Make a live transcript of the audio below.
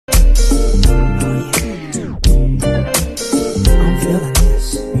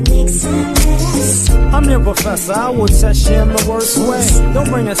professor, I will test you in the worst way. Don't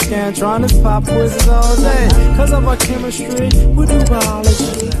bring a scantron, it's pop quizzes all day. Cause of our chemistry, we do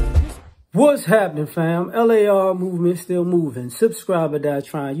biology. What's happening, fam? L.A.R. movement still moving. Subscribe or die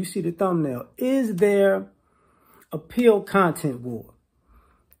trying. You see the thumbnail. Is there a pill content war?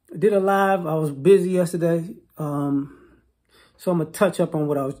 I did a live. I was busy yesterday. So I'm going to touch up on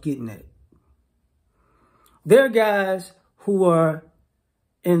what I was getting at. There are guys who are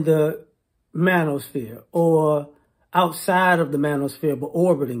in the manosphere or outside of the manosphere but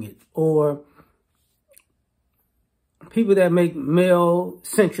orbiting it, or people that make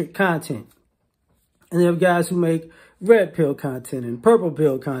male-centric content. And there are guys who make red pill content and purple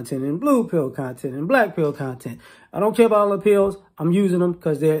pill content and blue pill content and black pill content. I don't care about all the pills. I'm using them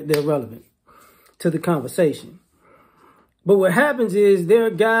because they're relevant to the conversation. But what happens is there are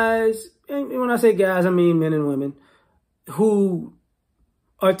guys, and when I say guys, I mean men and women, who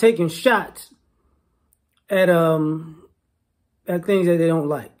are taking shots at things that they don't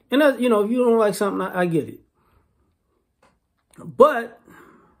like. And, you know, if you don't like something, I get it. But,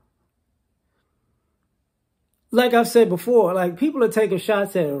 like I've said before, like, people are taking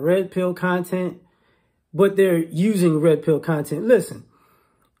shots at red pill content, but they're using red pill content. Listen,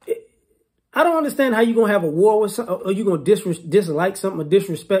 I don't understand how you're going to have a war with something, or you're going to dislike something or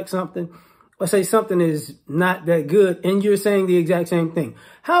disrespect something, or say something is not that good, and you're saying the exact same thing.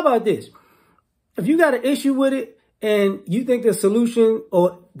 How about this? If you got an issue with it, and you think the solution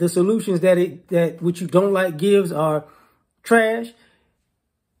or the solutions that which you don't like gives are trash,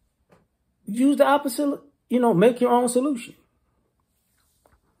 use the opposite, you know, make your own solution.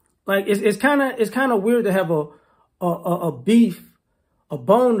 Like, it's kind of weird to have a beef, a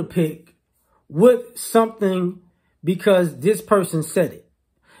bone to pick with something because this person said it.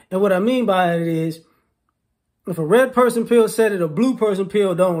 And what I mean by it is, if a red person pill said it, a blue person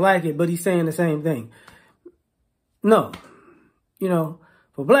pill don't like it, but he's saying the same thing. No. You know,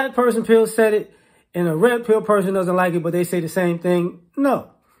 if a black person pill said it and a red pill person doesn't like it, but they say the same thing,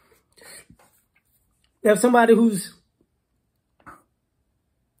 no. If somebody who's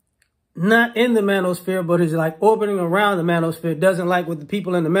not in the manosphere, but is like orbiting around the manosphere, doesn't like what the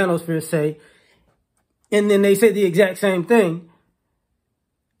people in the manosphere say, and then they say the exact same thing,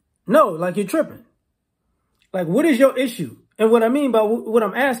 no, like, you're tripping. Like, what is your issue? And what I mean by what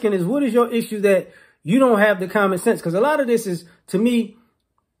I'm asking is, what is your issue that you don't have the common sense? Because a lot of this is, to me,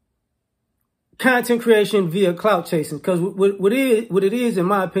 content creation via clout chasing. Because what it is, in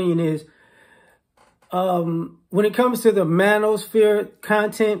my opinion, is when it comes to the manosphere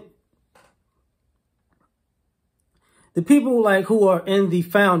content, the people like who are in the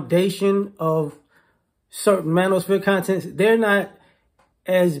foundation of certain manosphere contents, they're not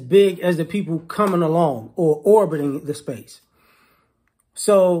as big as the people coming along or orbiting the space.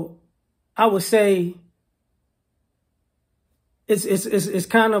 So I would say it's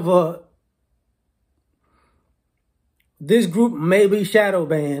kind of this group may be shadow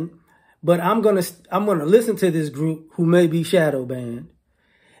banned, but I'm gonna listen to this group who may be shadow banned,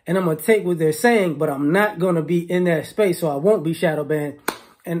 and I'm gonna take what they're saying, but I'm not gonna be in that space, so I won't be shadow banned,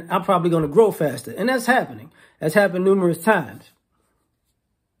 and I'm probably gonna grow faster. And that's happening. That's happened numerous times.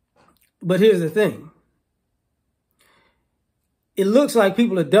 But here's the thing. It looks like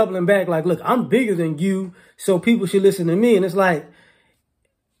people are doubling back, like, look, I'm bigger than you, so people should listen to me. And it's like,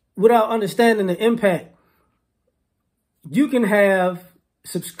 without understanding the impact, you can have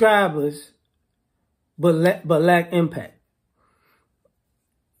subscribers but lack impact.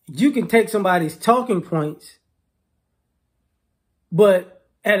 You can take somebody's talking points, but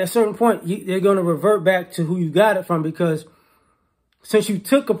at a certain point, they're going to revert back to who you got it from, because since you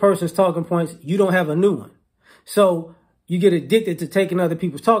took a person's talking points, you don't have a new one. So you get addicted to taking other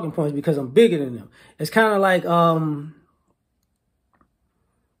people's talking points because I'm bigger than them. It's kind of like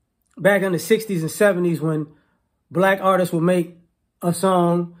back in the 60s and 70s when black artists would make a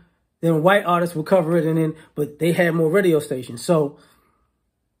song, then white artists would cover it, but they had more radio stations. So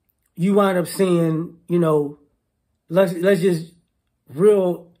you wind up seeing, you know, let's just,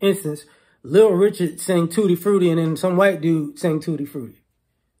 real instance, Lil Richard sang Tutti Frutti, and then some white dude sang Tutti Frutti.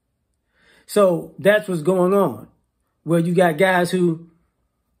 So that's what's going on, where you got guys who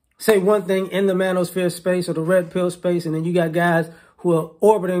say one thing in the manosphere space or the red pill space, and then you got guys who are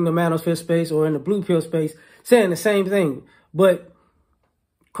orbiting the manosphere space or in the blue pill space saying the same thing, but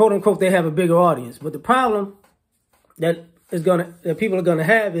quote unquote they have a bigger audience. But the problem that people are gonna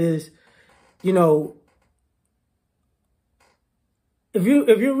have is, you know, if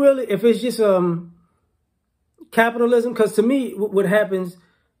it's just capitalism, because to me what happens,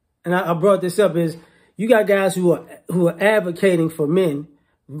 and I brought this up, is you got guys who are advocating for men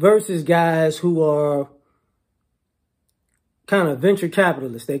versus guys who are kind of venture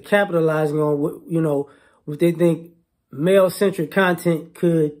capitalists. They're capitalizing on what, you know, what they think male-centric content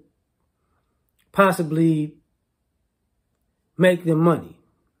could possibly make them money,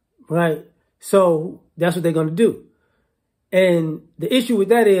 right? So that's what they're going to do. And the issue with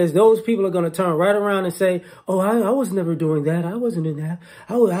that is those people are going to turn right around and say, oh, I was never doing that. I wasn't in that.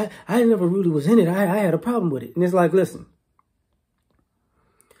 I never really was in it. I had a problem with it. And it's like, listen,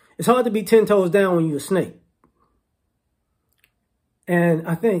 it's hard to be 10 toes down when you're a snake. And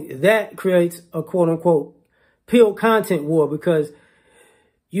I think that creates a quote unquote pill content war, because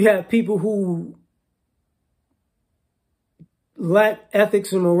you have people who lack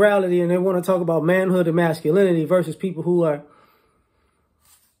ethics and morality and they want to talk about manhood and masculinity versus people who are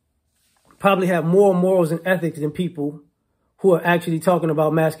probably have more morals and ethics than people who are actually talking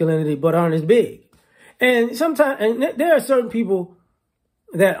about masculinity but aren't as big. And sometimes, and there are certain people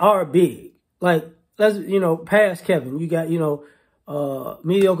that are big, like, let's, you know, past Kevin, you got, you know,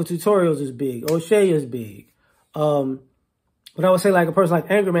 Mediocre Tutorials is big, O'Shea is big. But I would say like a person like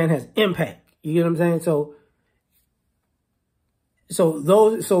Angerman has impact. You get what I'm saying? So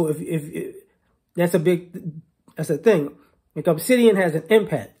if that's a thing. Like Obsidian has an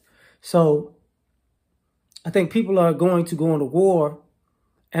impact. So I think people are going to go into war.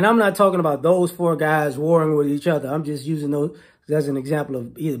 And I'm not talking about those 4 guys warring with each other. I'm just using those as an example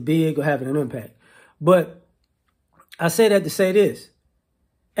of either big or having an impact. But I say that to say this.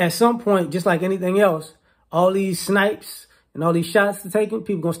 At some point, just like anything else, all these snipes and all these shots they're taking,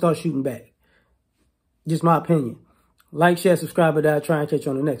 people going to start shooting back. Just my opinion. Like, share, subscribe, or die. Try and catch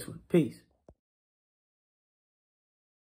you on the next one. Peace.